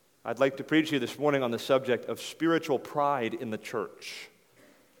I'd like to preach to you this morning on the subject of spiritual pride in the church.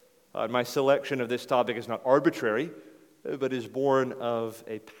 My selection of this topic is not arbitrary, but is born of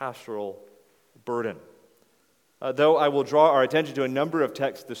a pastoral burden. Though I will draw our attention to a number of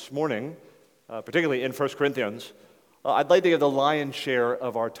texts this morning, particularly in 1 Corinthians, I'd like to give the lion's share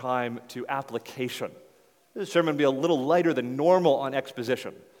of our time to application. This sermon will be a little lighter than normal on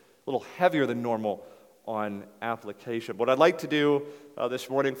exposition, a little heavier than normal on application. What I'd like to do this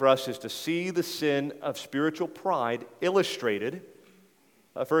morning for us is to see the sin of spiritual pride illustrated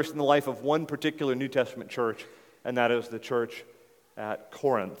first in the life of one particular New Testament church, and that is the church at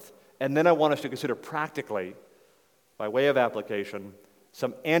Corinth. And then I want us to consider practically, by way of application,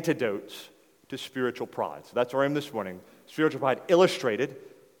 some antidotes to spiritual pride. So that's where I am this morning. Spiritual pride illustrated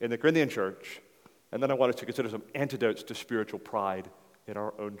in the Corinthian church. And then I want us to consider some antidotes to spiritual pride in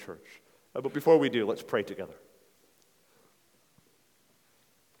our own church. But before we do, let's pray together.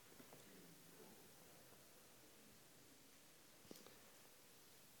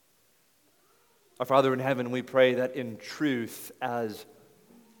 Our Father in heaven, we pray that in truth, as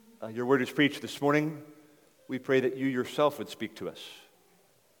your word is preached this morning, we pray that you yourself would speak to us.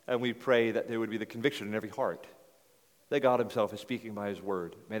 And we pray that there would be the conviction in every heart that God himself is speaking by his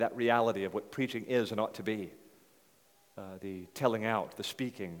word. May that reality of what preaching is and ought to be, the telling out, the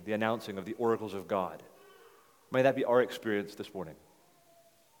speaking, the announcing of the oracles of God, may that be our experience this morning.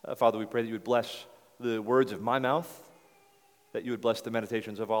 Father, we pray that you would bless the words of my mouth, that you would bless the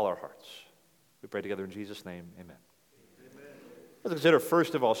meditations of all our hearts. We pray together in Jesus' name, amen. Let's consider,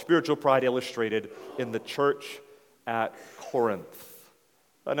 first of all, spiritual pride illustrated in the church at Corinth.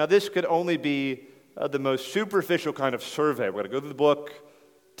 Now, this could only be the most superficial kind of survey. We're going to go through the book,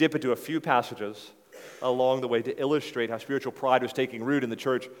 dip into a few passages along the way to illustrate how spiritual pride was taking root in the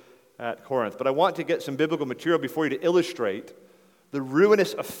church at Corinth. But I want to get some biblical material before you to illustrate the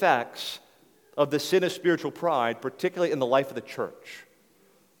ruinous effects of the sin of spiritual pride, particularly in the life of the church.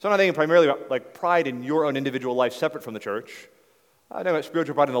 So I'm not thinking primarily about like pride in your own individual life separate from the church. I know about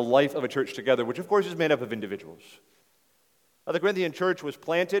spiritual pride in the life of a church together, which of course is made up of individuals. The Corinthian church was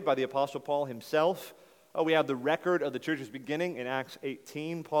planted by the Apostle Paul himself. We have the record of the church's beginning in Acts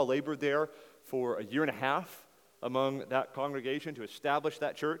 18. Paul labored there for a year and a half among that congregation to establish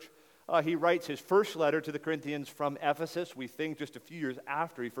that church. He writes his first letter to the Corinthians from Ephesus, we think just a few years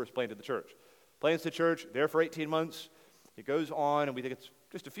after he first planted the church. Plants the church, there for 18 months. He goes on, and we think it's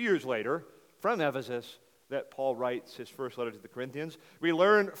just a few years later, from Ephesus, that Paul writes his first letter to the Corinthians. We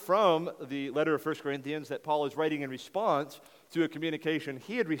learn from the letter of 1 Corinthians that Paul is writing in response to a communication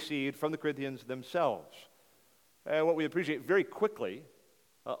he had received from the Corinthians themselves. And what we appreciate very quickly,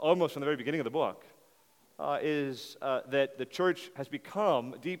 almost from the very beginning of the book, is that the church has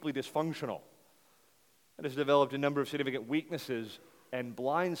become deeply dysfunctional and has developed a number of significant weaknesses and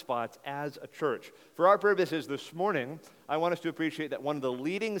blind spots as a church. For our purposes this morning, I want us to appreciate that one of the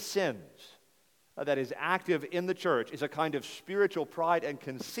leading sins that is active in the church is a kind of spiritual pride and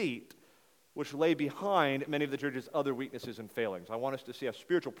conceit which lay behind many of the church's other weaknesses and failings. I want us to see how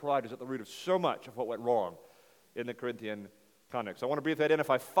spiritual pride is at the root of so much of what went wrong in the Corinthian context. I want to briefly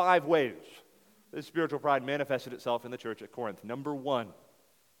identify 5 ways this spiritual pride manifested itself in the church at Corinth. Number 1,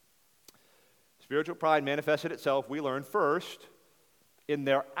 spiritual pride manifested itself, we learn first, in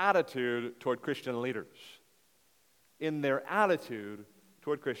their attitude toward Christian leaders. In their attitude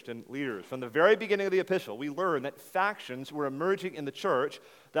toward Christian leaders. From the very beginning of the epistle, we learn that factions were emerging in the church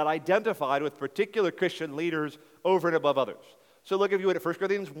that identified with particular Christian leaders over and above others. So look, if you would, at 1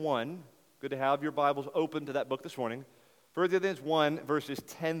 Corinthians 1. Good to have your Bibles open to that book this morning. 1 Corinthians 1, verses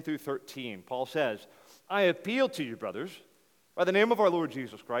 10 through 13. Paul says, I appeal to you, brothers, by the name of our Lord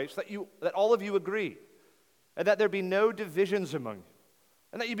Jesus Christ, that all of you agree, and that there be no divisions among you,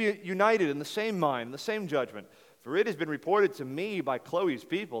 and that you be united in the same mind, in the same judgment. For it has been reported to me by Chloe's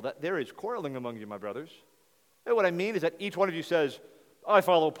people that there is quarreling among you, my brothers. And what I mean is that each one of you says, I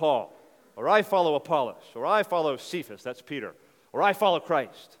follow Paul, or I follow Apollos, or I follow Cephas, that's Peter, or I follow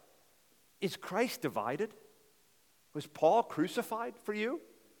Christ. Is Christ divided? Was Paul crucified for you?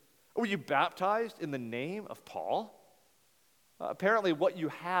 Or were you baptized in the name of Paul? Apparently what you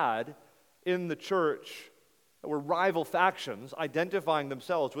had in the church were rival factions identifying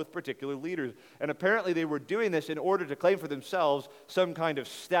themselves with particular leaders. And apparently they were doing this in order to claim for themselves some kind of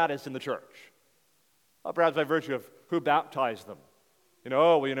status in the church. Perhaps by virtue of who baptized them.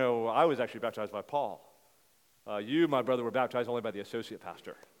 I was actually baptized by Paul. You, my brother, were baptized only by the associate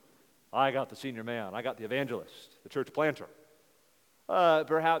pastor. I got the senior man. I got the evangelist, the church planter.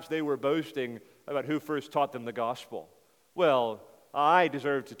 Perhaps they were boasting about who first taught them the gospel. Well, I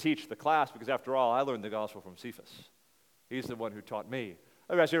deserve to teach the class because, after all, I learned the gospel from Cephas. He's the one who taught me.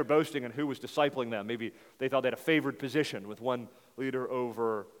 Otherwise, they were boasting in who was discipling them. Maybe they thought they had a favored position with one leader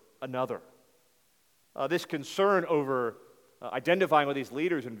over another. This concern over identifying with these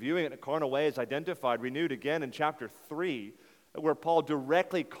leaders and viewing it in a carnal way is identified, renewed again in chapter 3, where Paul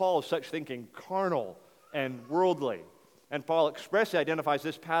directly calls such thinking carnal and worldly. And Paul expressly identifies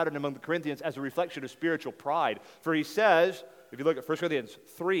this pattern among the Corinthians as a reflection of spiritual pride. For he says, if you look at 1 Corinthians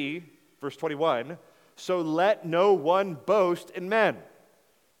 3, verse 21, so let no one boast in men.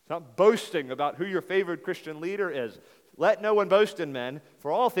 It's not boasting about who your favored Christian leader is. Let no one boast in men,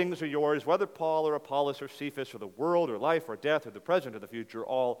 for all things are yours, whether Paul or Apollos or Cephas or the world or life or death or the present or the future,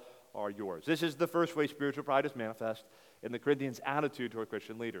 all are yours. This is the first way spiritual pride is manifest in the Corinthians' attitude toward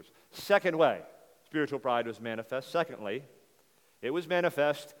Christian leaders. Second way spiritual pride was manifest. Secondly, it was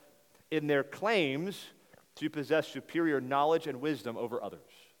manifest in their claims to possess superior knowledge and wisdom over others.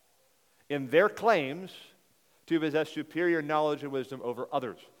 In their claims to possess superior knowledge and wisdom over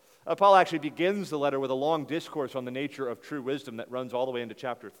others. Paul actually begins the letter with a long discourse on the nature of true wisdom that runs all the way into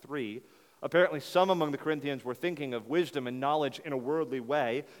chapter 3. Apparently, some among the Corinthians were thinking of wisdom and knowledge in a worldly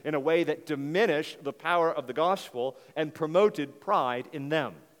way, in a way that diminished the power of the gospel and promoted pride in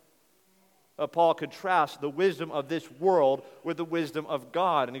them. Paul contrasts the wisdom of this world with the wisdom of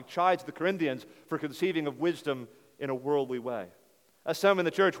God, and he chides the Corinthians for conceiving of wisdom in a worldly way. Some in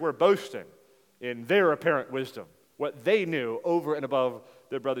the church were boasting in their apparent wisdom, what they knew over and above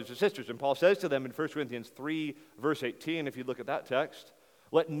their brothers and sisters. And Paul says to them in 1 Corinthians 3, verse 18, if you look at that text,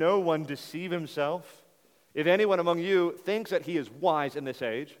 let no one deceive himself. If anyone among you thinks that he is wise in this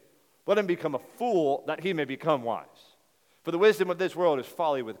age, let him become a fool that he may become wise. For the wisdom of this world is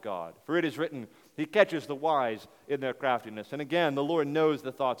folly with God. For it is written, he catches the wise in their craftiness. And again, the Lord knows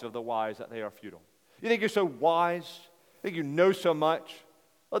the thoughts of the wise, that they are futile. You think you're so wise? You think you know so much?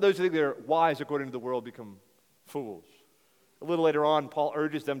 Well, those who think they're wise according to the world become fools. A little later on, Paul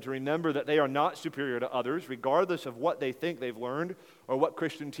urges them to remember that they are not superior to others, regardless of what they think they've learned or what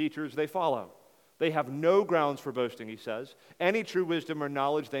Christian teachers they follow. They have no grounds for boasting, he says. Any true wisdom or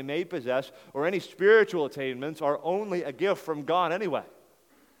knowledge they may possess or any spiritual attainments are only a gift from God anyway.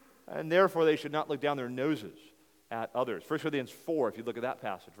 And therefore, they should not look down their noses at others. 1 Corinthians 4, if you look at that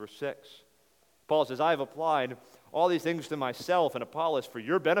passage, verse 6. Paul says, I have applied all these things to myself and Apollos for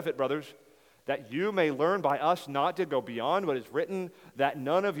your benefit, brothers, that you may learn by us not to go beyond what is written, that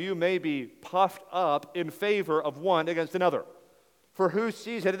none of you may be puffed up in favor of one against another. For who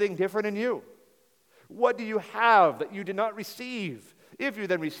sees anything different in you? What do you have that you did not receive? If you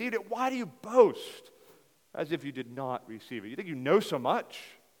then received it, why do you boast as if you did not receive it? You think you know so much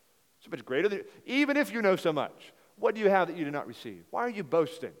greater than, even if you know so much, what do you have that you did not receive? Why are you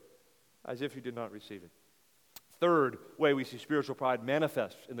boasting as if you did not receive it? Third way we see spiritual pride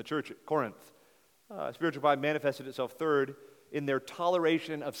manifest in the church at Corinth. Spiritual pride manifested itself, third, in their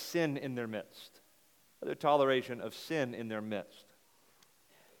toleration of sin in their midst. Their toleration of sin in their midst.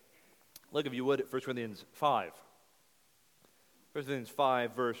 Look, if you would, at 1 Corinthians 5. 1 Corinthians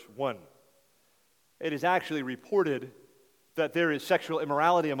 5, verse 1. It is actually reported that there is sexual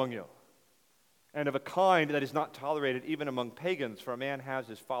immorality among you, and of a kind that is not tolerated even among pagans, for a man has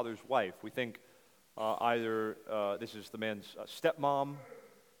his father's wife. We think either this is the man's stepmom,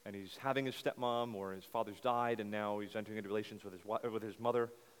 and he's having his stepmom, or his father's died, and now he's entering into relations with his mother.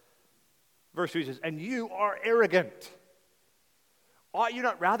 Verse 3 says, and you are arrogant. Ought you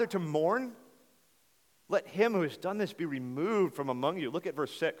not rather to mourn? Let him who has done this be removed from among you. Look at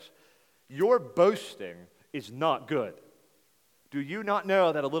verse 6. Your boasting is not good. Do you not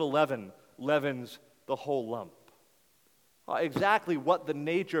know that a little leaven leavens the whole lump? Exactly what the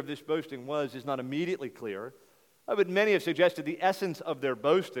nature of this boasting was is not immediately clear, but many have suggested the essence of their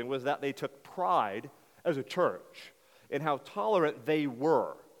boasting was that they took pride as a church in how tolerant they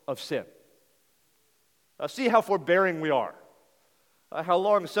were of sin. See how forbearing we are, how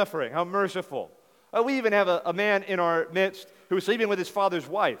long-suffering, how merciful. We even have a man in our midst who is sleeping with his father's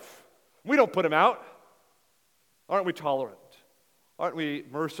wife. We don't put him out. Aren't we tolerant? Aren't we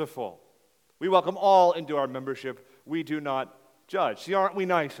merciful? We welcome all into our membership. We do not judge. See, aren't we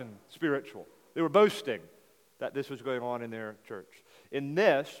nice and spiritual? They were boasting that this was going on in their church. In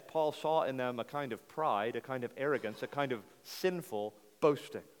this, Paul saw in them a kind of pride, a kind of arrogance, a kind of sinful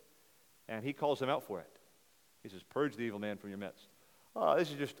boasting. And he calls them out for it. He says, purge the evil man from your midst.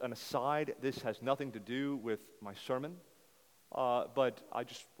 This is just an aside. This has nothing to do with my sermon. But I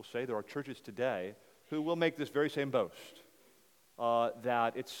just will say there are churches today who will make this very same boast,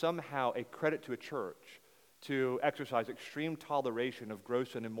 that it's somehow a credit to a church to exercise extreme toleration of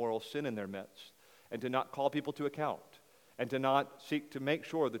gross and immoral sin in their midst, and to not call people to account, and to not seek to make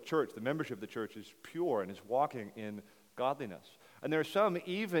sure the church, the membership of the church, is pure and is walking in godliness. And there are some,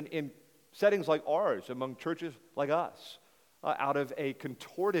 even in settings like ours, among churches like us, out of a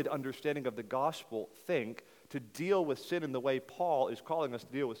contorted understanding of the gospel, think to deal with sin in the way Paul is calling us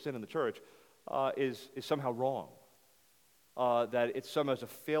to deal with sin in the church is somehow wrong. That it's somehow a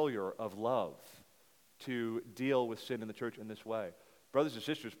failure of love to deal with sin in the church in this way. Brothers and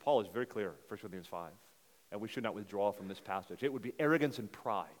sisters, Paul is very clear, 1 Corinthians 5, and we should not withdraw from this passage. It would be arrogance and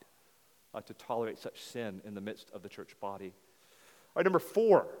pride to tolerate such sin in the midst of the church body. All right, number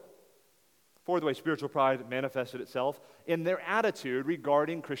four. Fourth way spiritual pride manifested itself in their attitude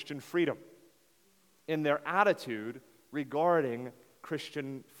regarding Christian freedom. In their attitude regarding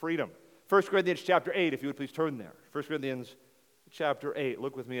Christian freedom. 1 Corinthians chapter 8, if you would please turn there. 1 Corinthians chapter 8,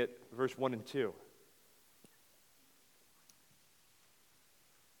 look with me at verse 1 and 2.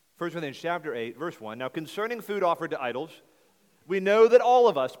 1 Corinthians chapter 8, verse 1. Now concerning food offered to idols, we know that all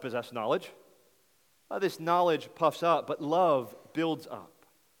of us possess knowledge. This knowledge puffs up, but love builds up.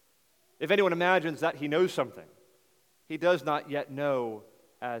 If anyone imagines that he knows something, he does not yet know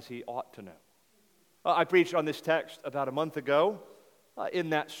as he ought to know. I preached on this text about a month ago.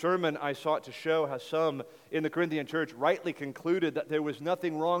 In that sermon, I sought to show how some in the Corinthian church rightly concluded that there was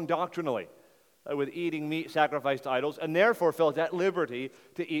nothing wrong doctrinally with eating meat sacrificed to idols, and therefore felt at liberty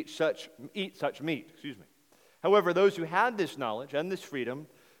to eat such meat. However, those who had this knowledge and this freedom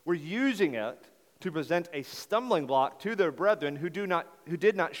were using it to present a stumbling block to their brethren who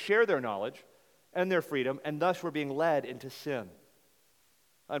did not share their knowledge and their freedom, and thus were being led into sin.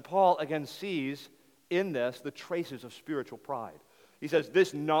 And Paul again sees in this the traces of spiritual pride. He says,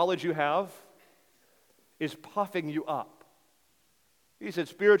 this knowledge you have is puffing you up. He said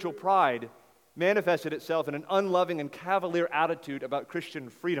spiritual pride manifested itself in an unloving and cavalier attitude about Christian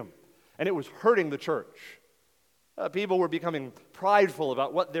freedom, and it was hurting the church. People were becoming prideful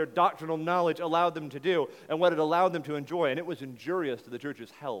about what their doctrinal knowledge allowed them to do and what it allowed them to enjoy, and it was injurious to the church's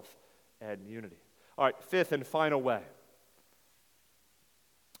health and unity. All right, fifth and final way.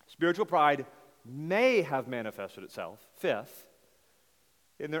 Spiritual pride may have manifested itself, fifth,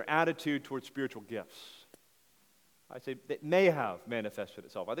 in their attitude towards spiritual gifts. I say it may have manifested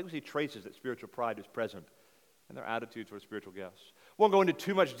itself. I think we see traces that spiritual pride is present in their attitude towards spiritual gifts. Won't go into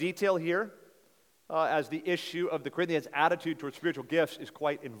too much detail here, as the issue of the Corinthians' attitude towards spiritual gifts is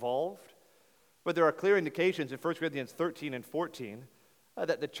quite involved. But there are clear indications in 1 Corinthians 13 and 14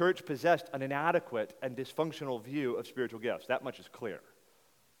 that the church possessed an inadequate and dysfunctional view of spiritual gifts. That much is clear.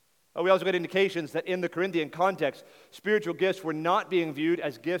 We also get indications that in the Corinthian context, spiritual gifts were not being viewed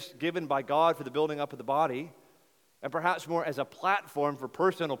as gifts given by God for the building up of the body, and perhaps more as a platform for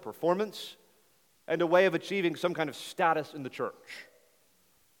personal performance and a way of achieving some kind of status in the church.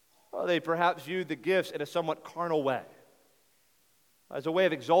 They perhaps viewed the gifts in a somewhat carnal way, as a way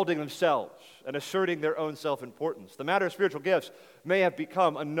of exalting themselves and asserting their own self-importance. The matter of spiritual gifts may have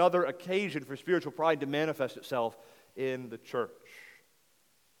become another occasion for spiritual pride to manifest itself in the church.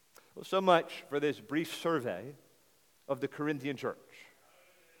 Well, so much for this brief survey of the Corinthian church.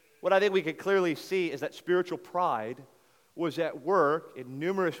 What I think we can clearly see is that spiritual pride was at work in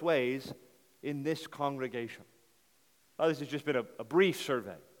numerous ways in this congregation. This has just been a brief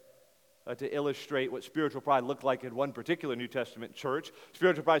survey to illustrate what spiritual pride looked like in one particular New Testament church.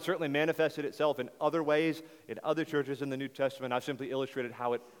 Spiritual pride certainly manifested itself in other ways in other churches in the New Testament. I've simply illustrated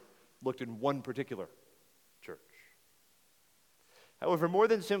how it looked in one particular church. However, more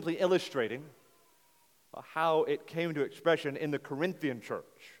than simply illustrating how it came to expression in the Corinthian church,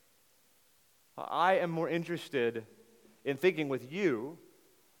 I am more interested in thinking with you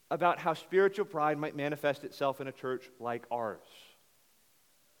about how spiritual pride might manifest itself in a church like ours.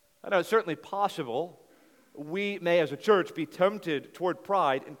 I know it's certainly possible we may as a church be tempted toward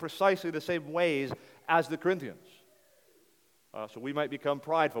pride in precisely the same ways as the Corinthians. So we might become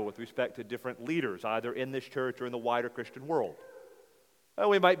prideful with respect to different leaders, either in this church or in the wider Christian world.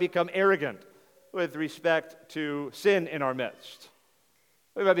 We might become arrogant with respect to sin in our midst.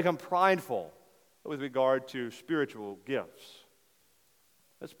 We might become prideful with regard to spiritual gifts.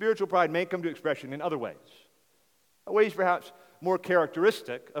 Spiritual pride may come to expression in other ways perhaps more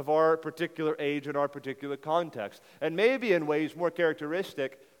characteristic of our particular age and our particular context, and maybe in ways more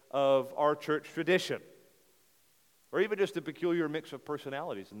characteristic of our church tradition, or even just a peculiar mix of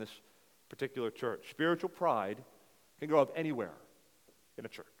personalities in this particular church. Spiritual pride can grow up anywhere in a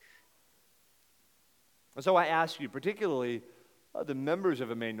church. And so I ask you, particularly the members of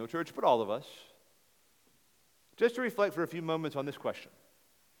Emmanuel Church, but all of us, just to reflect for a few moments on this question.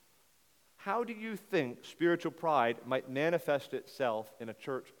 How do you think spiritual pride might manifest itself in a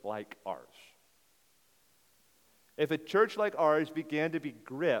church like ours? If a church like ours began to be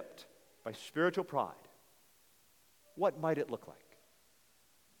gripped by spiritual pride, what might it look like?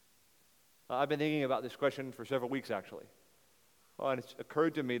 I've been thinking about this question for several weeks, actually. And it's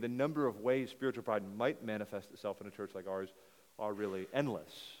occurred to me the number of ways spiritual pride might manifest itself in a church like ours are really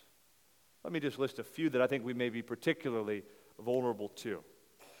endless. Let me just list a few that I think we may be particularly vulnerable to.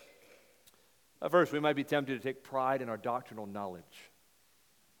 First, we might be tempted to take pride in our doctrinal knowledge.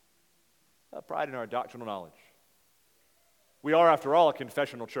 Pride in our doctrinal knowledge. We are, after all, a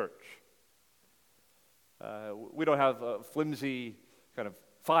confessional church. We don't have a flimsy kind of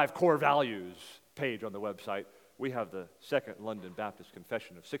 5 core values page on the website. We have the Second London Baptist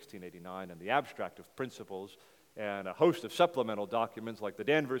Confession of 1689 and the Abstract of Principles and a host of supplemental documents like the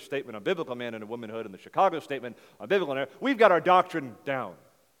Danvers Statement on Biblical Man and Womanhood and the Chicago Statement on Biblical Man. We've got our doctrine down.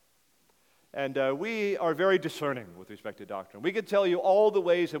 And we are very discerning with respect to doctrine. We can tell you all the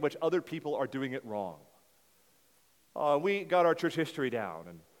ways in which other people are doing it wrong. We got our church history down,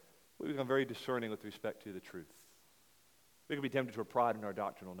 and we become very discerning with respect to the truth. We can be tempted toward pride in our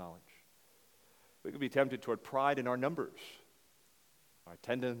doctrinal knowledge. We can be tempted toward pride in our numbers, our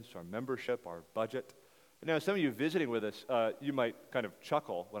attendance, our membership, our budget. Now, some of you visiting with us, you might kind of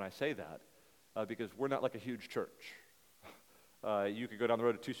chuckle when I say that, because we're not like a huge church. You could go down the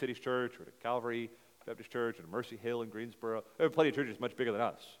road to Two Cities Church or to Calvary Baptist Church and Mercy Hill in Greensboro. There are plenty of churches much bigger than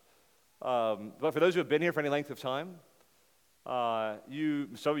us. But for those who have been here for any length of time,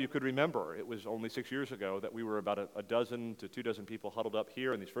 some of you could remember it was only 6 years ago that we were about a dozen to 24 people huddled up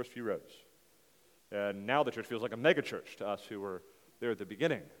here in these first few rows. And now the church feels like a mega church to us who were there at the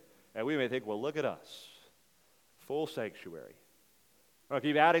beginning. And we may think, well, look at us. Full sanctuary. We'll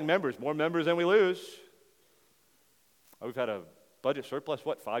keep adding members, more members than we lose. We've had a budget surplus,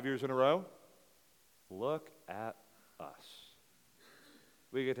 5 years in a row? Look at us.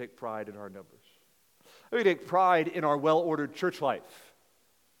 We can take pride in our numbers. We can take pride in our well-ordered church life.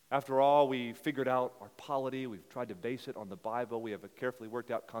 After all, we figured out our polity. We've tried to base it on the Bible. We have a carefully worked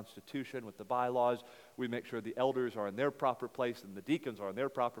out constitution with the bylaws. We make sure the elders are in their proper place and the deacons are in their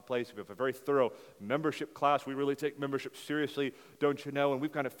proper place. We have a very thorough membership class. We really take membership seriously, don't you know? And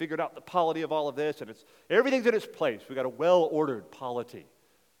we've kind of figured out the polity of all of this, and everything's in its place. We've got a well-ordered polity,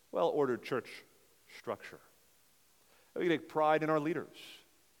 well-ordered church structure. We take pride in our leaders.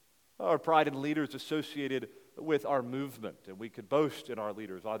 Our pride in leaders associated with our movement, and we could boast in our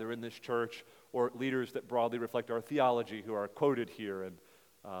leaders, either in this church or leaders that broadly reflect our theology who are quoted here and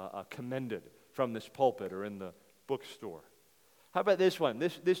commended from this pulpit or in the bookstore. How about this one?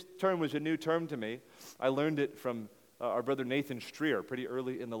 This term was a new term to me. I learned it from our brother Nathan Streer pretty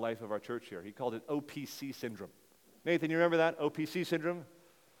early in the life of our church here. He called it OPC syndrome. Nathan, you remember that? OPC syndrome?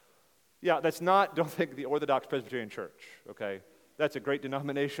 Yeah, that's not, don't think, the Orthodox Presbyterian Church, okay? That's a great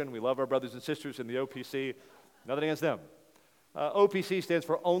denomination. We love our brothers and sisters in the OPC. Nothing against them. OPC stands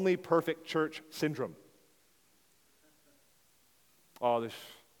for Only Perfect Church Syndrome. Oh, there's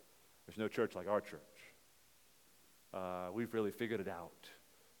no church like our church. We've really figured it out.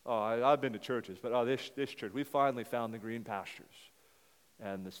 Oh, I've been to churches, but this church, we finally found the green pastures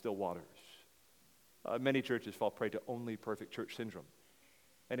and the still waters. Many churches fall prey to Only Perfect Church Syndrome,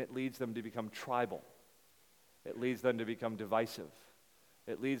 and it leads them to become tribal. It leads them to become divisive.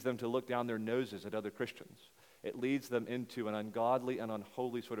 It leads them to look down their noses at other Christians. It leads them into an ungodly and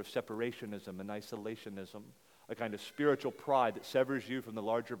unholy sort of separationism and isolationism, a kind of spiritual pride that severs you from the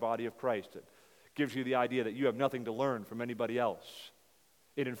larger body of Christ. It gives you the idea that you have nothing to learn from anybody else.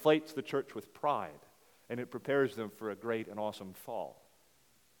 It inflates the church with pride, and it prepares them for a great and awesome fall.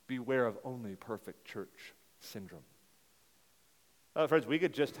 Beware of Only Perfect Church syndrome. Friends, we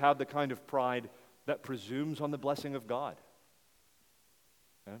could just have the kind of pride that presumes on the blessing of God.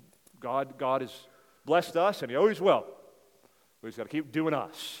 God has blessed us, and He always will. We just got to keep doing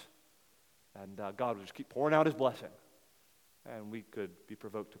us. And God will just keep pouring out His blessing. And we could be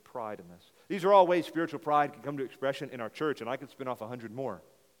provoked to pride in this. These are all ways spiritual pride can come to expression in our church, and I could spin off 100 more.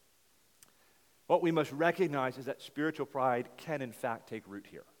 What we must recognize is that spiritual pride can, in fact, take root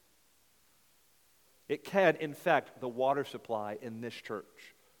here. It can infect the water supply in this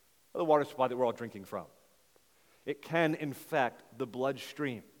church, the water supply that we're all drinking from. It can infect the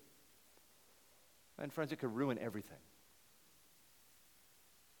bloodstream. And friends, it could ruin everything.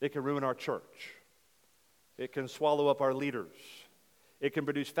 It can ruin our church. It can swallow up our leaders. It can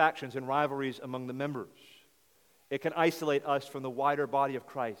produce factions and rivalries among the members. It can isolate us from the wider body of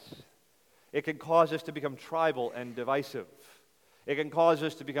Christ. It can cause us to become tribal and divisive. It can cause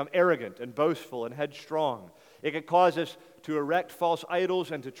us to become arrogant and boastful and headstrong. It can cause us to erect false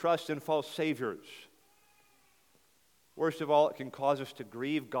idols and to trust in false saviors. Worst of all, it can cause us to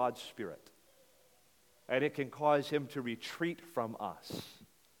grieve God's Spirit. And it can cause Him to retreat from us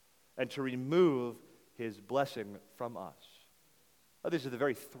and to remove His blessing from us. This is the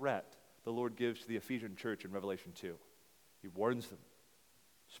very threat the Lord gives to the Ephesian church in Revelation 2. He warns them.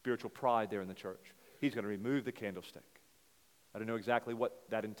 Spiritual pride there in the church. He's going to remove the candlestick. I don't know exactly what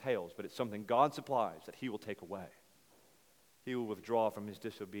that entails, but it's something God supplies that he will take away. He will withdraw from his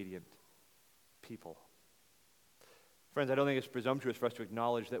disobedient people. Friends, I don't think it's presumptuous for us to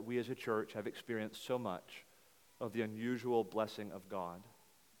acknowledge that we as a church have experienced so much of the unusual blessing of God.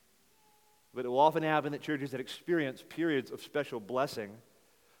 But it will often happen that churches that experience periods of special blessing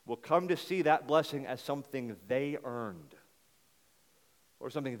will come to see that blessing as something they earned, or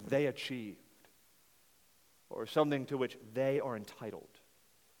something they achieved, or something to which they are entitled.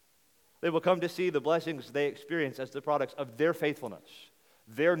 They will come to see the blessings they experience as the products of their faithfulness,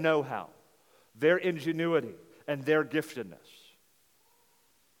 their know-how, their ingenuity, and their giftedness.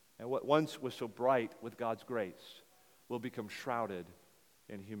 And what once was so bright with God's grace will become shrouded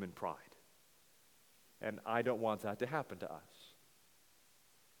in human pride. And I don't want that to happen to us.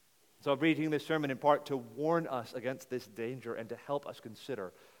 So I'm reading this sermon in part to warn us against this danger and to help us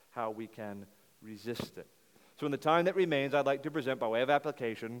consider how we can resist it. So in the time that remains, I'd like to present, by way of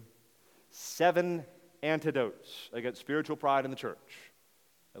application, 7 antidotes against spiritual pride in the church.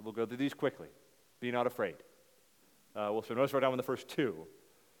 And we'll go through these quickly. Be not afraid. We'll spend most of our time on the first 2.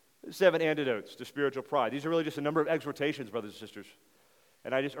 7 antidotes to spiritual pride. These are really just a number of exhortations, brothers and sisters.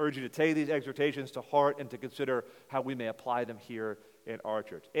 And I just urge you to take these exhortations to heart and to consider how we may apply them here in our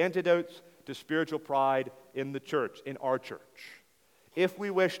church. Antidotes to spiritual pride in the church, in our church. If we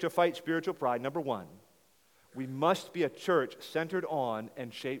wish to fight spiritual pride, number 1, we must be a church centered on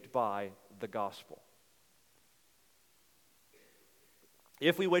and shaped by the gospel.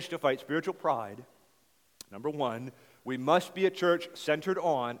 If we wish to fight spiritual pride, number 1, we must be a church centered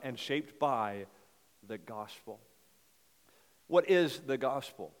on and shaped by the gospel. What is the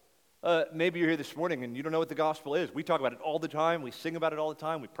gospel? Maybe you're here this morning and you don't know what the gospel is. We talk about it all the time. We sing about it all the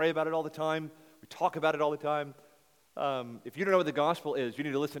time. We pray about it all the time. We talk about it all the time. If you don't know what the gospel is, you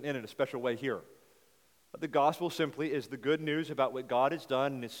need to listen in a special way here. The gospel simply is the good news about what God has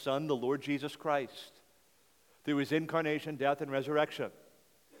done in his Son, the Lord Jesus Christ, through his incarnation, death, and resurrection,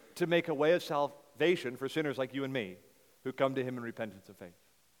 to make a way of salvation for sinners like you and me who come to him in repentance and faith.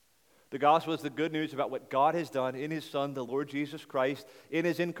 The gospel is the good news about what God has done in his Son, the Lord Jesus Christ, in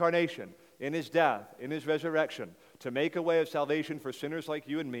his incarnation, in his death, in his resurrection, to make a way of salvation for sinners like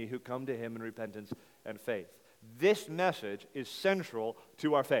you and me who come to him in repentance and faith. This message is central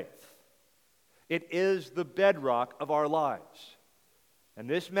to our faith. It is the bedrock of our lives. And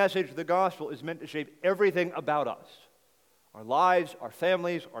this message, the gospel, is meant to shape everything about us. Our lives, our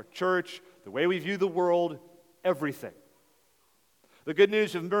families, our church, the way we view the world, everything. The good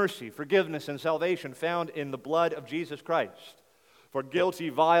news of mercy, forgiveness, and salvation found in the blood of Jesus Christ for guilty,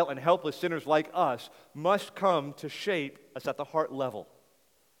 vile, and helpless sinners like us must come to shape us at the heart level.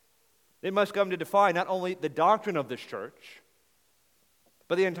 They must come to define not only the doctrine of this church,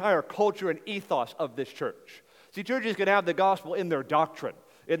 but the entire culture and ethos of this church. See, churches can have the gospel in their doctrine,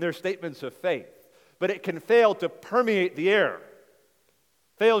 in their statements of faith, but it can fail to permeate the air,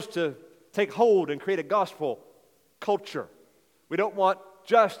 fails to take hold and create a gospel culture. We don't want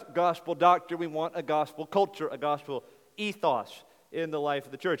just gospel doctrine, we want a gospel culture, a gospel ethos in the life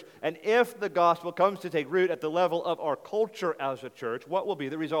of the church. And if the gospel comes to take root at the level of our culture as a church, what will be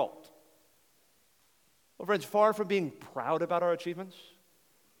the result? Well, friends, far from being proud about our achievements,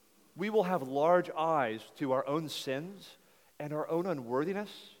 we will have large eyes to our own sins and our own unworthiness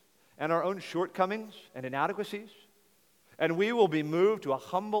and our own shortcomings and inadequacies. And we will be moved to a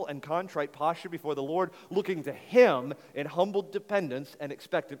humble and contrite posture before the Lord, looking to him in humble dependence and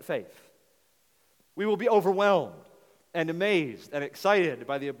expectant faith. We will be overwhelmed and amazed and excited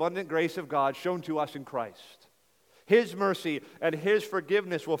by the abundant grace of God shown to us in Christ. His mercy and his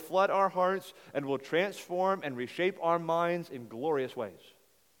forgiveness will flood our hearts and will transform and reshape our minds in glorious ways.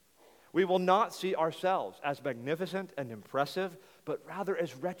 We will not see ourselves as magnificent and impressive, but rather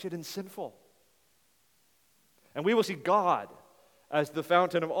as wretched and sinful. And we will see God as the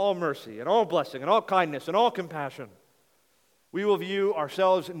fountain of all mercy and all blessing and all kindness and all compassion. We will view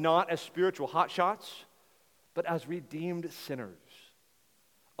ourselves not as spiritual hotshots, but as redeemed sinners,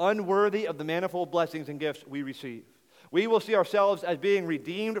 unworthy of the manifold blessings and gifts we receive. We will see ourselves as being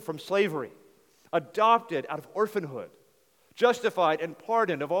redeemed from slavery, adopted out of orphanhood, justified and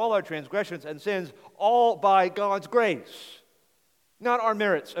pardoned of all our transgressions and sins, all by God's grace, not our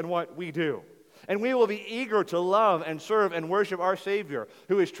merits and what we do. And we will be eager to love and serve and worship our Savior,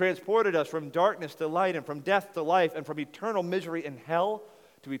 who has transported us from darkness to light and from death to life and from eternal misery in hell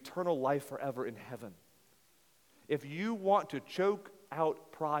to eternal life forever in heaven. If you want to choke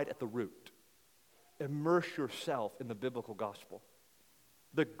out pride at the root, immerse yourself in the biblical gospel.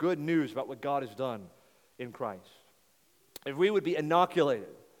 the good news about what God has done in Christ. If we would be inoculated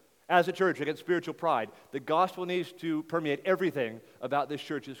as a church against spiritual pride, the gospel needs to permeate everything about this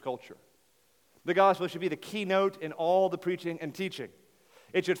church's culture. The gospel should be the keynote in all the preaching and teaching.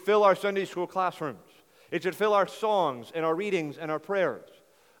 It should fill our Sunday school classrooms. It should fill our songs and our readings and our prayers.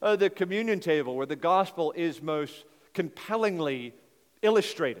 The communion table, where the gospel is most compellingly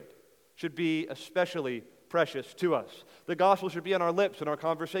illustrated, should be especially precious to us. The gospel should be on our lips in our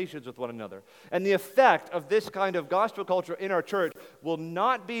conversations with one another. And the effect of this kind of gospel culture in our church will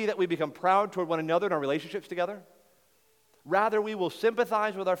not be that we become proud toward one another in our relationships together. Rather, we will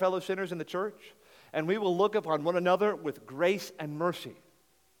sympathize with our fellow sinners in the church, and we will look upon one another with grace and mercy.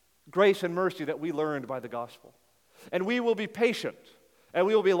 Grace and mercy that we learned by the gospel. And we will be patient, and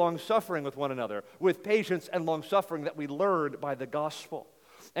we will be long-suffering with one another, with patience and long-suffering that we learned by the gospel.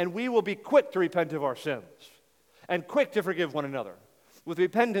 And we will be quick to repent of our sins, and quick to forgive one another, with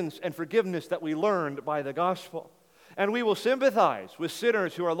repentance and forgiveness that we learned by the gospel. And we will sympathize with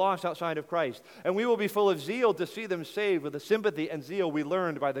sinners who are lost outside of Christ, and we will be full of zeal to see them saved with the sympathy and zeal we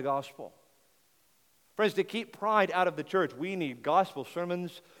learned by the gospel. Friends, to keep pride out of the church, we need gospel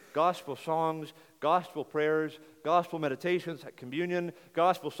sermons, gospel songs, gospel prayers, gospel meditations at communion,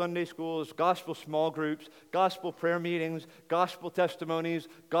 gospel Sunday schools, gospel small groups, gospel prayer meetings, gospel testimonies,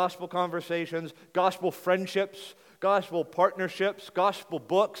 gospel conversations, gospel friendships, gospel partnerships, gospel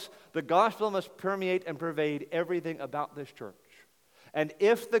books. The gospel must permeate and pervade everything about this church. And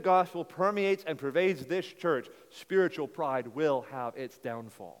if the gospel permeates and pervades this church, spiritual pride will have its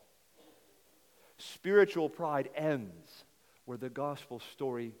downfall. Spiritual pride ends where the gospel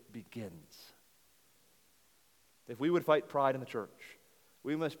story begins. If we would fight pride in the church,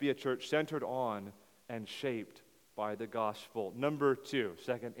 we must be a church centered on and shaped by the gospel. Number 2,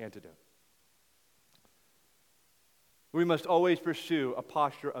 second antidote. We must always pursue a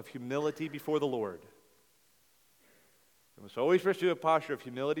posture of humility before the Lord. We must always pursue a posture of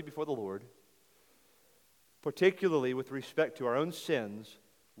humility before the Lord, particularly with respect to our own sins,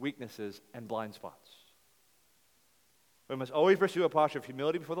 weaknesses, and blind spots. We must always pursue a posture of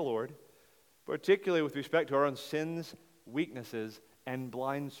humility before the Lord, particularly with respect to our own sins, weaknesses, and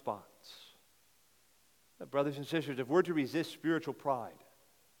blind spots. Brothers and sisters, if we're to resist spiritual pride,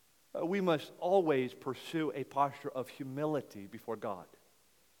 we must always pursue a posture of humility before God,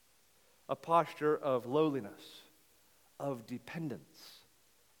 a posture of lowliness, of dependence,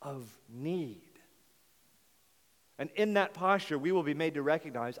 of need. And in that posture, we will be made to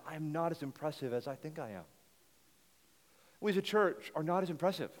recognize, I am not as impressive as I think I am. We as a church are not as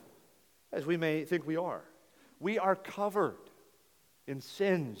impressive as we may think we are. We are covered in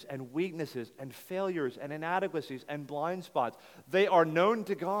sins and weaknesses and failures and inadequacies and blind spots. They are known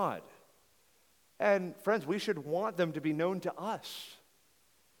to God. And friends, we should want them to be known to us,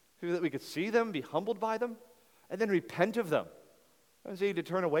 so that we could see them, be humbled by them, and then repent of them, and see to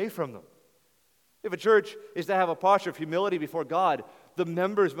turn away from them. If a church is to have a posture of humility before God, the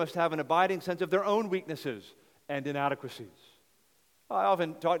members must have an abiding sense of their own weaknesses and inadequacies. I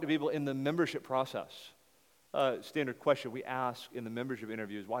often talk to people in the membership process. Standard question we ask in the membership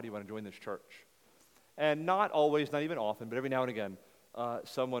interviews, why do you want to join this church? And not always, not even often, but every now and again,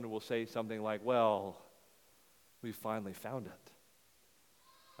 someone will say something like, well, we finally found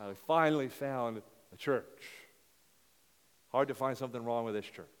it. We finally found a church. Hard to find something wrong with this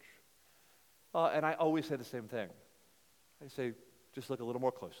church. And I always say the same thing. I say, just look a little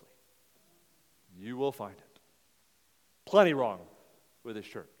more closely. You will find it. Plenty wrong with this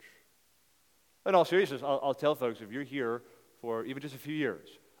church. In all seriousness, I'll tell folks, if you're here for even just a few years,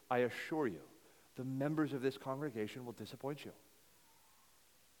 I assure you, the members of this congregation will disappoint you.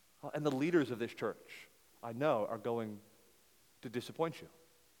 And the leaders of this church, I know, are going to disappoint you.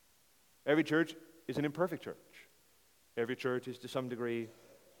 Every church is an imperfect church. Every church is, to some degree,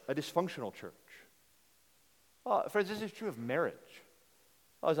 a dysfunctional church. Friends, this is true of marriage.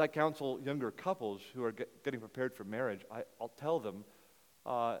 As I counsel younger couples who are getting prepared for marriage, I'll tell them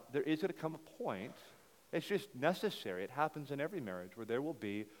there is going to come a point, it's just necessary, it happens in every marriage, where there will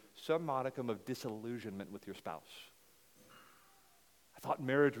be some modicum of disillusionment with your spouse. I thought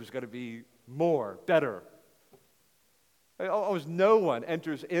marriage was going to be more, better. Almost no one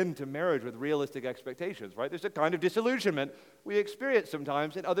enters into marriage with realistic expectations, right? There's a kind of disillusionment we experience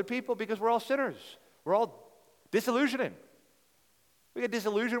sometimes in other people because we're all sinners. We're all disillusioning. We get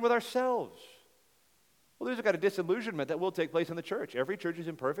disillusioned with ourselves. Well, there's a kind of disillusionment that will take place in the church. Every church is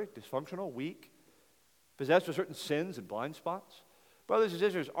imperfect, dysfunctional, weak, possessed with certain sins and blind spots. Brothers and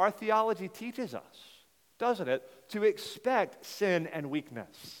sisters, our theology teaches us, doesn't it, to expect sin and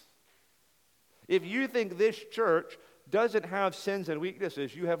weakness. If you think this church doesn't have sins and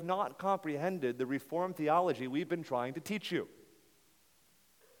weaknesses, you have not comprehended the Reformed theology we've been trying to teach you.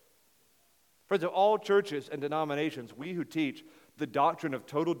 Friends, of all churches and denominations, we who teach the doctrine of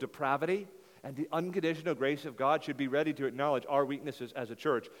total depravity and the unconditional grace of God should be ready to acknowledge our weaknesses as a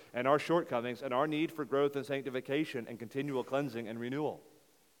church and our shortcomings and our need for growth and sanctification and continual cleansing and renewal.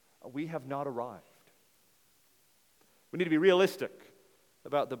 We have not arrived. We need to be realistic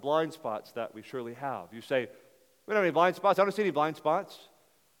about the blind spots that we surely have. You say, we don't have any blind spots. I don't see any blind spots.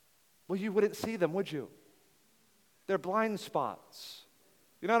 Well, you wouldn't see them, would you? They're blind spots.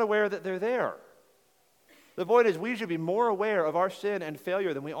 You're not aware that they're there. The point is, we should be more aware of our sin and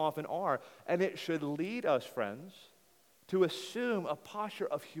failure than we often are, and it should lead us, friends, to assume a posture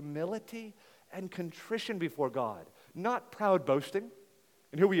of humility and contrition before God, not proud boasting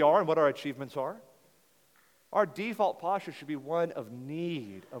in who we are and what our achievements are. Our default posture should be one of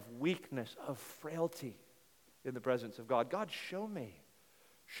need, of weakness, of frailty in the presence of God. God, show me.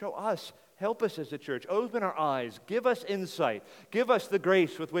 Show us. Help us as a church. Open our eyes. Give us insight. Give us the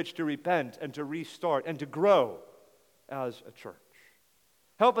grace with which to repent and to restart and to grow as a church.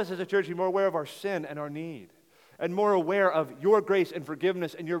 Help us as a church be more aware of our sin and our need and more aware of your grace and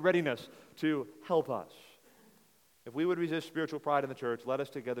forgiveness and your readiness to help us. If we would resist spiritual pride in the church, let us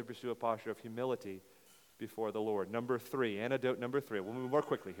together pursue a posture of humility before the Lord. Number three, antidote number three. We'll move more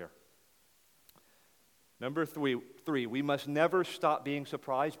quickly here. Number three, we must never stop being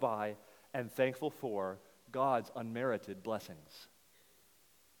surprised by and thankful for God's unmerited blessings.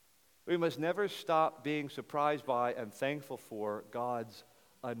 We must never stop being surprised by and thankful for God's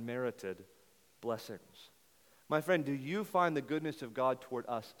unmerited blessings. My friend, do you find the goodness of God toward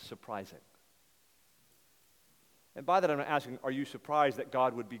us surprising? And by that I'm not asking, are you surprised that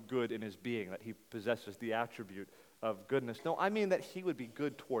God would be good in his being, that he possesses the attribute of goodness? No, I mean that he would be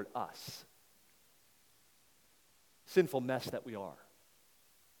good toward us. Sinful mess that we are.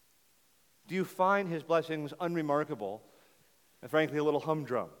 Do you find his blessings unremarkable and frankly a little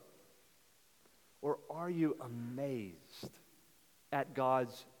humdrum? Or are you amazed at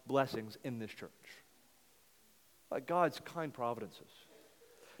God's blessings in this church? Like God's kind providences.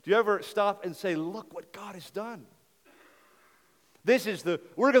 Do you ever stop and say, look what God has done? This is the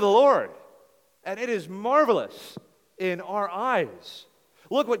work of the Lord, and it is marvelous in our eyes.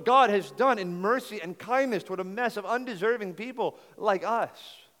 Look what God has done in mercy and kindness toward a mess of undeserving people like us.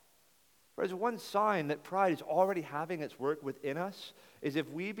 Whereas one sign that pride is already having its work within us is if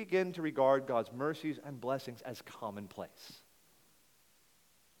we begin to regard God's mercies and blessings as commonplace.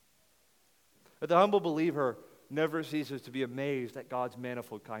 But the humble believer never ceases to be amazed at God's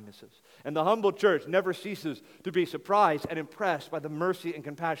manifold kindnesses. And the humble church never ceases to be surprised and impressed by the mercy and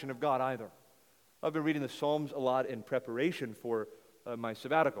compassion of God either. I've been reading the Psalms a lot in preparation for my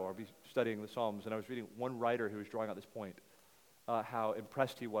sabbatical. I'll be studying the Psalms, and I was reading one writer who was drawing out this point, how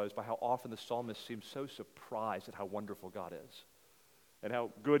impressed he was by how often the psalmist seems so surprised at how wonderful God is and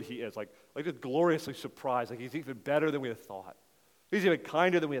how good he is, like just gloriously surprised, like he's even better than we had thought. He's even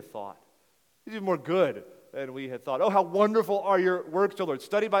kinder than we had thought. He's even more good than we had thought. Oh, how wonderful are your works, O Lord,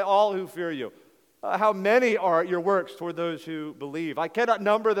 studied by all who fear you. How many are your works toward those who believe? I cannot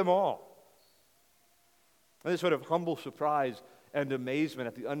number them all. And this sort of humble surprise and amazement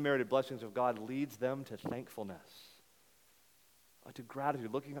at the unmerited blessings of God leads them to thankfulness, to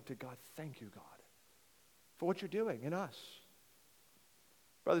gratitude, looking up to God. Thank you, God, for what you're doing in us.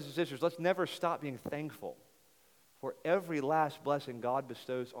 Brothers and sisters, let's never stop being thankful for every last blessing God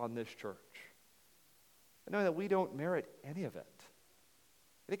bestows on this church. And knowing that we don't merit any of it.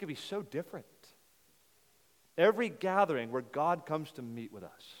 And it could be so different. Every gathering where God comes to meet with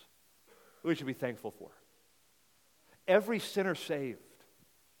us, we should be thankful for. Every sinner saved.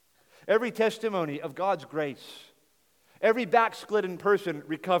 Every testimony of God's grace. Every backslidden person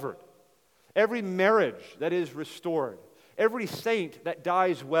recovered. Every marriage that is restored. Every saint that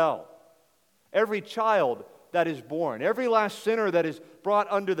dies well. Every child that is born. Every last sinner that is brought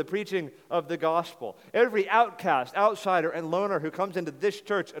under the preaching of the gospel. Every outcast, outsider, and loner who comes into this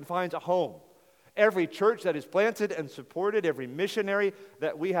church and finds a home. Every church that is planted and supported. Every missionary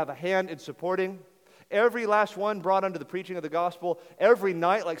that we have a hand in supporting. Every last one brought under the preaching of the gospel. Every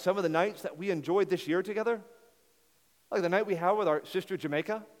night, like some of the nights that we enjoyed this year together. Like the night we had with our sister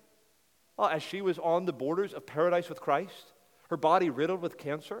Jamaica. As she was on the borders of paradise with Christ. Her body riddled with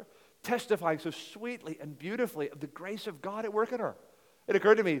cancer. Testifying so sweetly and beautifully of the grace of God at work in her. It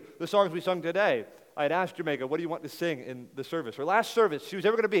occurred to me, the songs we sung today, I had asked Jamaica, what do you want to sing in the service? Her last service she was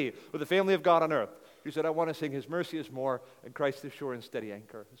ever going to be with the family of God on earth. She said, I want to sing His mercy is more and Christ is sure and steady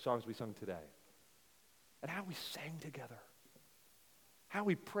anchor, the songs we sung today. And how we sang together. How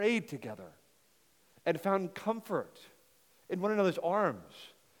we prayed together and found comfort in one another's arms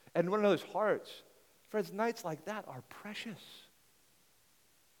and in one another's hearts. Friends, nights like that are precious.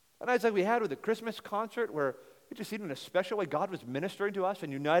 Nights like we had with the Christmas concert where it just seemed in a special way God was ministering to us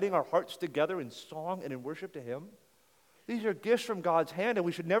and uniting our hearts together in song and in worship to Him. These are gifts from God's hand, and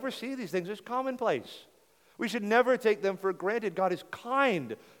we should never see these things as commonplace. We should never take them for granted. God is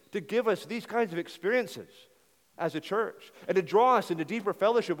kind to give us these kinds of experiences as a church and to draw us into deeper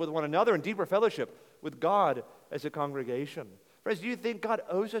fellowship with one another and deeper fellowship with God as a congregation. Friends, do you think God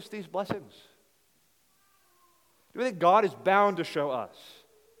owes us these blessings? Do you think God is bound to show us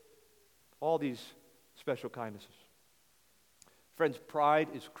all these special kindnesses? Friends, pride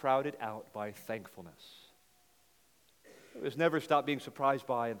is crowded out by thankfulness. We must never stop being surprised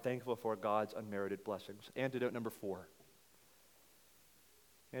by and thankful for God's unmerited blessings. Antidote number 4.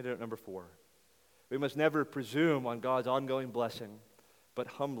 Antidote number 4. We must never presume on God's ongoing blessing, but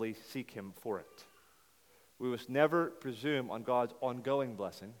humbly seek Him for it. We must never presume on God's ongoing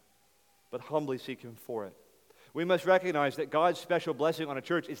blessing, but humbly seek Him for it. We must recognize that God's special blessing on a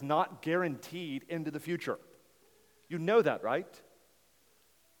church is not guaranteed into the future. You know that, right?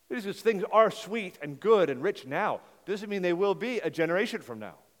 These things are sweet and good and rich now. Doesn't mean they will be a generation from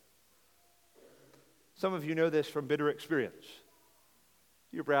now. Some of you know this from bitter experience.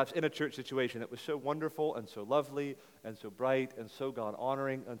 You're perhaps in a church situation that was so wonderful and so lovely and so bright and so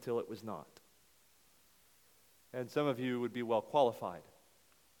God-honoring until it was not. And some of you would be well qualified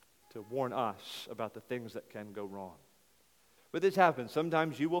to warn us about the things that can go wrong. But this happens.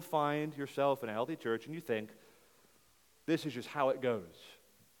 Sometimes you will find yourself in a healthy church and you think, this is just how it goes.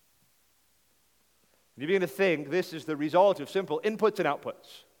 And you begin to think this is the result of simple inputs and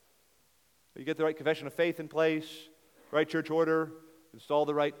outputs. You get the right confession of faith in place, right church order, install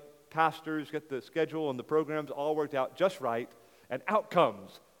the right pastors, get the schedule and the programs all worked out just right, and out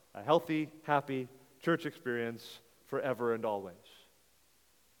comes a healthy, happy church experience forever and always.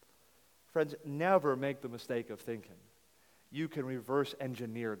 Friends, never make the mistake of thinking you can reverse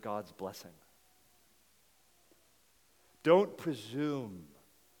engineer God's blessing. Don't presume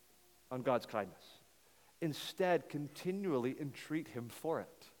on God's kindness. Instead, continually entreat Him for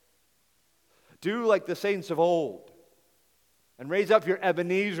it. Do like the saints of old and raise up your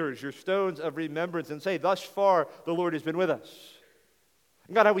Ebenezers, your stones of remembrance, and say, thus far the Lord has been with us.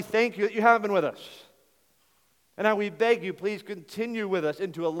 And God, how we thank you that you have been with us. And how we beg you, please continue with us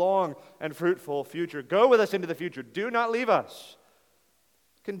into a long and fruitful future. Go with us into the future. Do not leave us.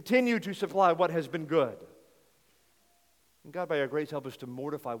 Continue to supply what has been good. And God, by your grace, help us to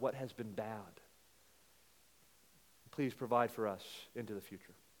mortify what has been bad. Please provide for us into the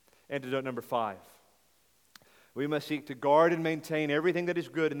future. Antidote number 5. We must seek to guard and maintain everything that is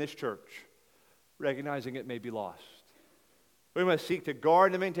good in this church, recognizing it may be lost. We must seek to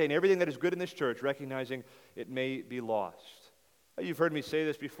guard and maintain everything that is good in this church, recognizing it may be lost. You've heard me say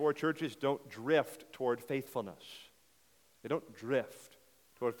this before. Churches don't drift toward faithfulness. They don't drift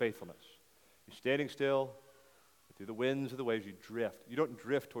toward faithfulness. You're standing still, through the winds of the waves, you drift. You don't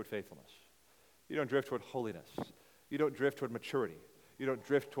drift toward faithfulness. You don't drift toward holiness. You don't drift toward maturity. You don't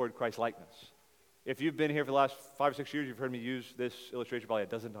drift toward Christ-likeness. If you've been here for the last 5 or 6 years, you've heard me use this illustration probably a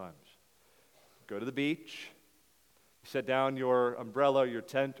dozen times. Go to the beach. You set down your umbrella, your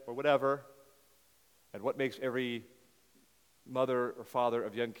tent, or whatever, and what makes every mother or father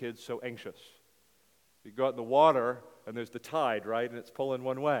of young kids so anxious? You go out in the water, and there's the tide, right, and it's pulling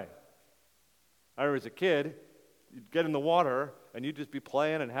one way. I remember as a kid, you'd get in the water, and you'd just be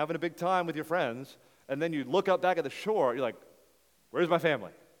playing and having a big time with your friends, and then you'd look up back at the shore, you're like, where's my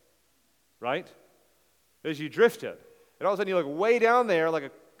family? Right? As you drifted, and all of a sudden you look way down there, like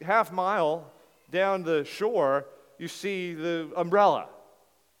a half mile down the shore, you see the umbrella.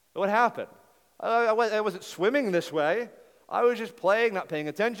 What happened? I wasn't swimming this way. I was just playing, not paying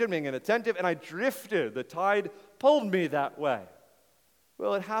attention, being inattentive, and I drifted. The tide pulled me that way.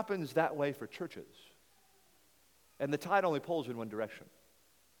 Well, it happens that way for churches. And the tide only pulls in one direction.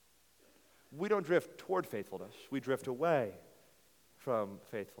 We don't drift toward faithfulness. We drift away from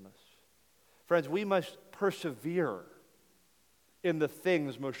faithfulness. Friends, we must persevere in the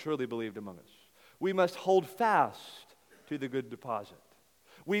things most surely believed among us. We must hold fast to the good deposit.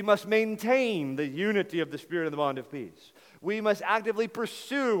 We must maintain the unity of the Spirit and the bond of peace. We must actively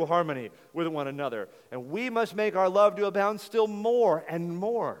pursue harmony with one another. And we must make our love to abound still more and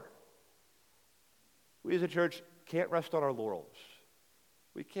more. We as a church can't rest on our laurels.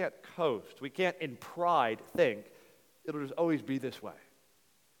 We can't coast. We can't in pride think it'll just always be this way.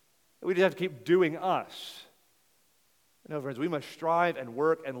 We just have to keep doing us. No, friends, we must strive and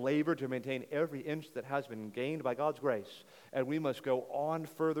work and labor to maintain every inch that has been gained by God's grace. And we must go on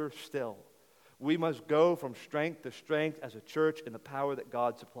further still. We must go from strength to strength as a church in the power that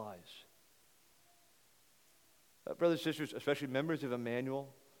God supplies. Brothers and sisters, especially members of Emmanuel,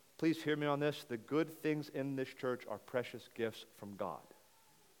 please hear me on this. The good things in this church are precious gifts from God.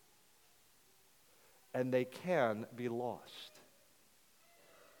 And they can be lost.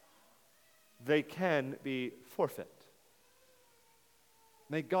 They can be forfeit.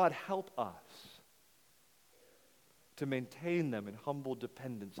 May God help us to maintain them in humble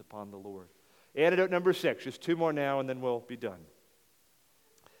dependence upon the Lord. Antidote number 6, just 2 more now and then we'll be done.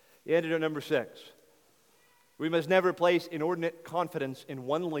 Antidote number 6. We must never place inordinate confidence in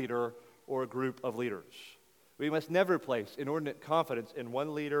one leader or a group of leaders. We must never place inordinate confidence in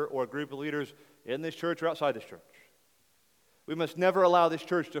one leader or a group of leaders in this church or outside this church. We must never allow this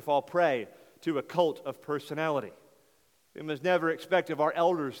church to fall prey to a cult of personality. We must never expect of our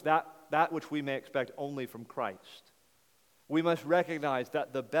elders that which we may expect only from Christ. We must recognize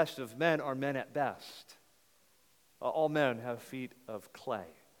that the best of men are men at best. All men have feet of clay.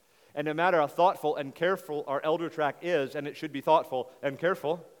 And no matter how thoughtful and careful our elder track is, and it should be thoughtful and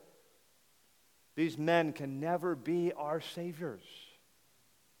careful, these men can never be our saviors.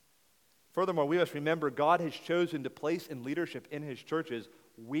 Furthermore, we must remember God has chosen to place in leadership in his churches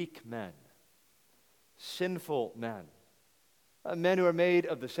weak men, sinful men, men who are made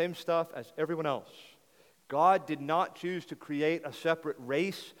of the same stuff as everyone else. God did not choose to create a separate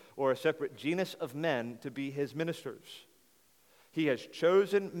race or a separate genus of men to be his ministers. He has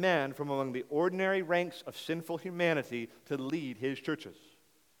chosen men from among the ordinary ranks of sinful humanity to lead his churches.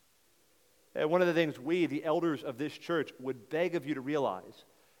 And one of the things we, the elders of this church, would beg of you to realize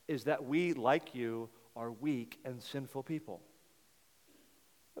is that we, like you, are weak and sinful people.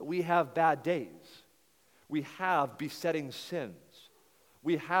 We have bad days. We have besetting sins.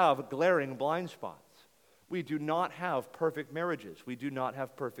 We have glaring blind spots. We do not have perfect marriages. We do not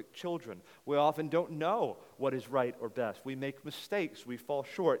have perfect children. We often don't know what is right or best. We make mistakes. We fall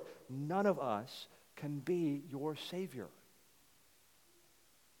short. None of us can be your Savior.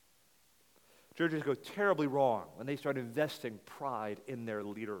 Churches go terribly wrong when they start investing pride in their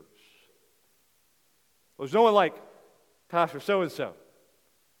leaders. There's no one like Pastor so-and-so.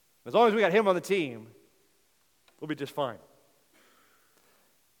 As long as we got him on the team, we'll be just fine.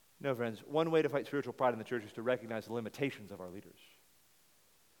 No, friends, one way to fight spiritual pride in the church is to recognize the limitations of our leaders.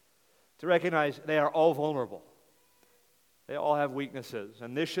 To recognize they are all vulnerable. They all have weaknesses.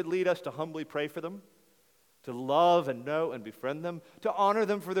 And this should lead us to humbly pray for them, to love and know and befriend them, to honor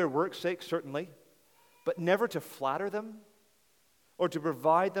them for their work's sake, certainly, but never to flatter them or to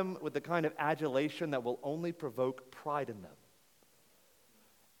provide them with the kind of adulation that will only provoke pride in them.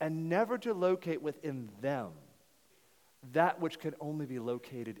 And never to locate within them that which can only be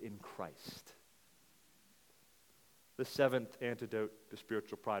located in Christ. The 7th antidote to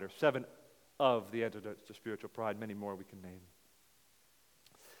spiritual pride, or 7 of the antidotes to spiritual pride, many more we can name.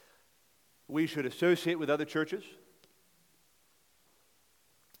 We should associate with other churches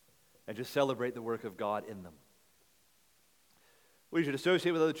and just celebrate the work of God in them. We should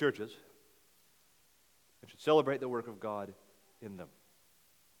associate with other churches and should celebrate the work of God in them.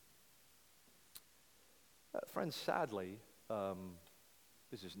 Friends, sadly,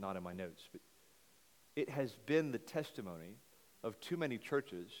 this is not in my notes, but it has been the testimony of too many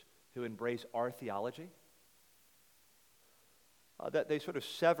churches who embrace our theology that they sort of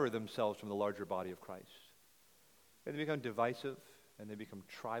sever themselves from the larger body of Christ. And they become divisive, and they become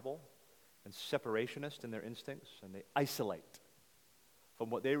tribal and separationist in their instincts, and they isolate from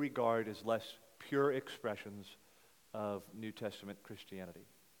what they regard as less pure expressions of New Testament Christianity.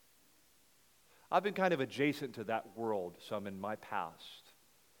 I've been kind of adjacent to that world some in my past.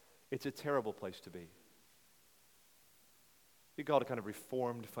 It's a terrible place to be. We call it a kind of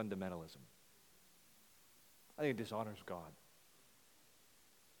reformed fundamentalism. I think it dishonors God.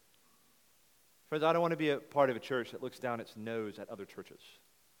 Friends, I don't want to be a part of a church that looks down its nose at other churches.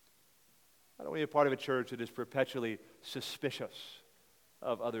 I don't want to be a part of a church that is perpetually suspicious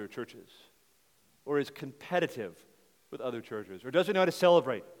of other churches or is competitive with other churches or doesn't know how to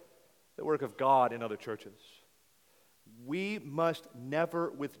celebrate the work of God in other churches. We must never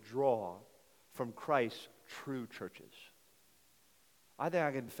withdraw from Christ's true churches. I think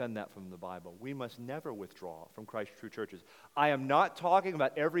I can defend that from the Bible. We must never withdraw from Christ's true churches. I am not talking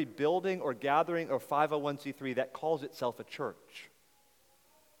about every building or gathering or 501c3 that calls itself a church.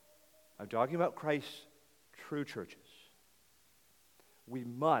 I'm talking about Christ's true churches. We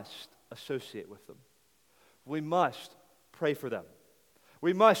must associate with them. We must pray for them.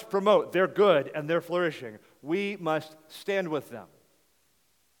 We must promote their good and their flourishing. We must stand with them.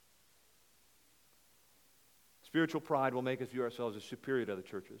 Spiritual pride will make us view ourselves as superior to other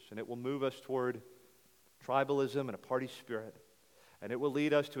churches, and it will move us toward tribalism and a party spirit, and it will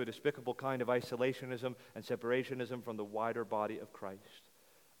lead us to a despicable kind of isolationism and separationism from the wider body of Christ.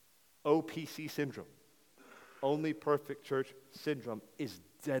 OPC syndrome, only perfect church syndrome, is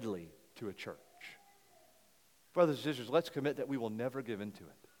deadly to a church. Brothers and sisters, let's commit that we will never give in to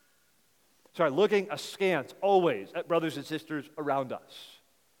it. Sorry, looking askance always at brothers and sisters around us.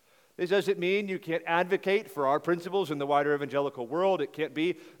 This doesn't mean you can't advocate for our principles in the wider evangelical world. It can't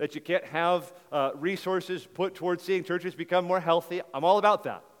be that you can't have resources put towards seeing churches become more healthy. I'm all about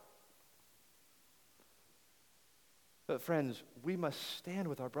that. But friends, we must stand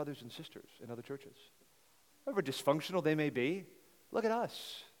with our brothers and sisters in other churches. However dysfunctional they may be, look at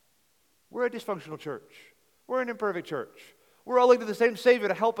us. We're a dysfunctional church. We're an imperfect church. We're all looking to the same Savior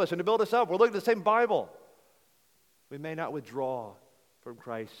to help us and to build us up. We're looking to the same Bible. We may not withdraw from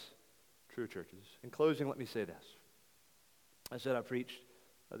Christ's true churches. In closing, let me say this. I said I preached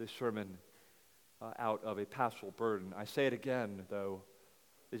this sermon out of a pastoral burden. I say it again, though.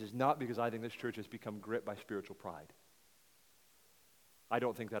 This is not because I think this church has become gripped by spiritual pride. I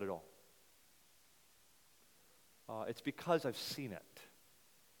don't think that at all. It's because I've seen it.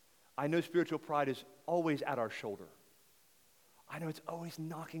 I know spiritual pride is always at our shoulder. I know it's always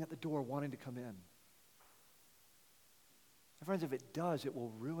knocking at the door, wanting to come in. And friends, if it does, it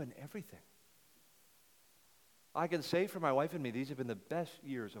will ruin everything. I can say for my wife and me, these have been the best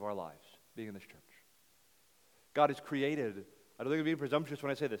years of our lives, being in this church. God has created, I don't think I'm being presumptuous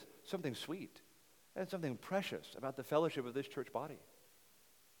when I say this, something sweet and something precious about the fellowship of this church body.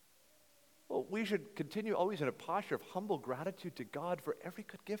 Well, we should continue always in a posture of humble gratitude to God for every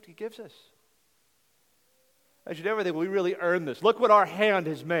good gift He gives us. I should never think we really earn this. Look what our hand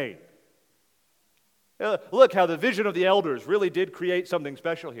has made. Look how the vision of the elders really did create something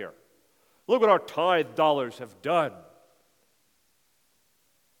special here. Look what our tithe dollars have done.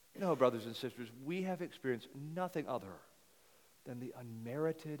 No, brothers and sisters, we have experienced nothing other than the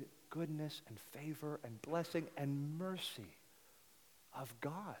unmerited goodness and favor and blessing and mercy of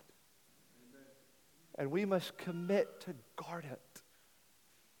God. Amen. And we must commit to guard it.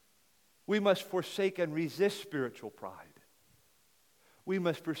 We must forsake and resist spiritual pride. We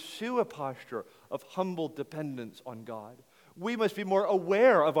must pursue a posture of humble dependence on God. We must be more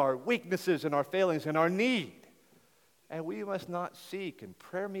aware of our weaknesses and our failings and our need. And we must not seek in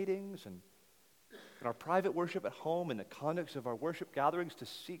prayer meetings and in our private worship at home and the conduct of our worship gatherings to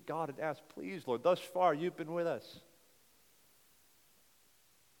seek God and ask, please, Lord, thus far you've been with us.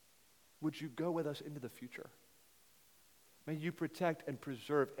 Would you go with us into the future? May you protect and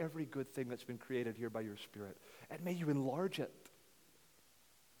preserve every good thing that's been created here by your Spirit. And may you enlarge it.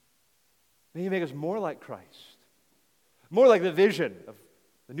 May you make us more like Christ. More like the vision of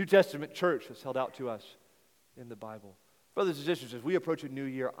the New Testament church that's held out to us in the Bible. Brothers and sisters, as we approach a new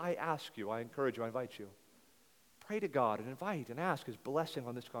year, I ask you, I encourage you, I invite you, pray to God and invite and ask His blessing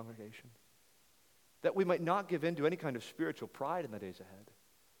on this congregation. That we might not give in to any kind of spiritual pride in the days ahead.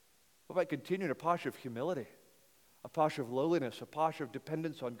 We might continue in a posture of humility, a posture of lowliness, a posture of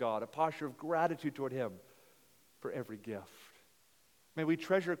dependence on God, a posture of gratitude toward Him for every gift. May we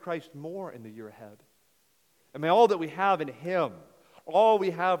treasure Christ more in the year ahead. And may all that we have in Him, all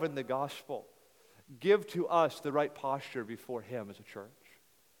we have in the gospel, give to us the right posture before Him as a church.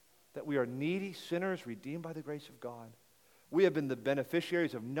 That we are needy sinners redeemed by the grace of God. We have been the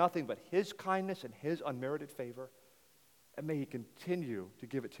beneficiaries of nothing but His kindness and His unmerited favor. And may He continue to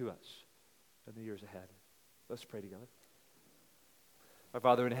give it to us in the years ahead. Let's pray together. Our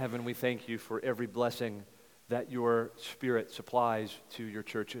Father in heaven, we thank You for every blessing that Your Spirit supplies to Your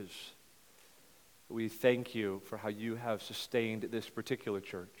churches. We thank You for how You have sustained this particular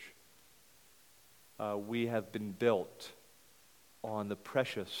church. We have been built on the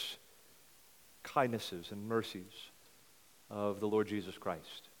precious kindnesses and mercies of the Lord Jesus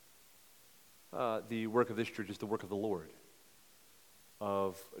Christ. The work of this church is the work of the Lord,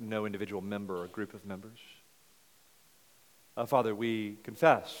 of no individual member or group of members. Father, we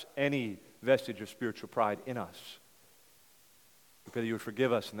confess any vestige of spiritual pride in us. We pray that You would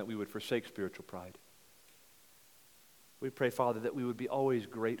forgive us and that we would forsake spiritual pride. We pray, Father, that we would be always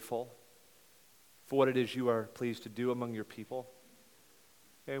grateful for what it is You are pleased to do among Your people.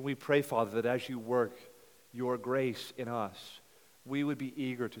 And we pray, Father, that as You work Your grace in us, we would be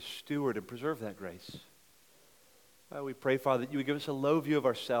eager to steward and preserve that grace. We pray, Father, that You would give us a low view of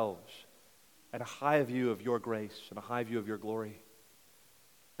ourselves and a high view of Your grace and a high view of Your glory.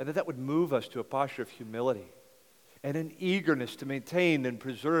 And that would move us to a posture of humility and an eagerness to maintain and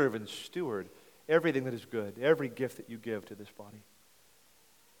preserve and steward everything that is good, every gift that You give to this body.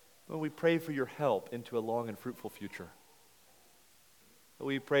 Lord, we pray for your help into a long and fruitful future.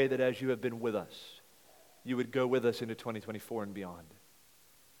 We pray that as you have been with us, you would go with us into 2024 and beyond.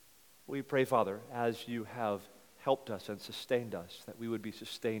 We pray, Father, as you have helped us and sustained us, that we would be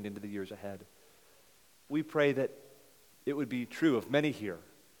sustained into the years ahead. We pray that it would be true of many here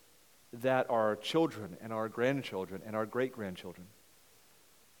that our children and our grandchildren and our great-grandchildren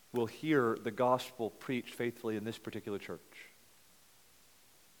will hear the gospel preached faithfully in this particular church,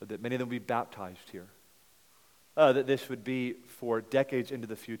 that many of them will be baptized here, that this would be for decades into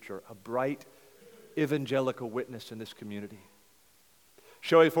the future a bright evangelical witness in this community,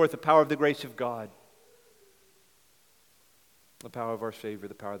 showing forth the power of the grace of God, the power of our Savior,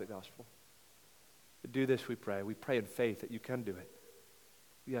 the power of the gospel. Do this, we pray. We pray in faith that you can do it.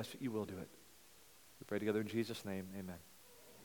 We ask that you will do it. We pray together in Jesus' name, amen.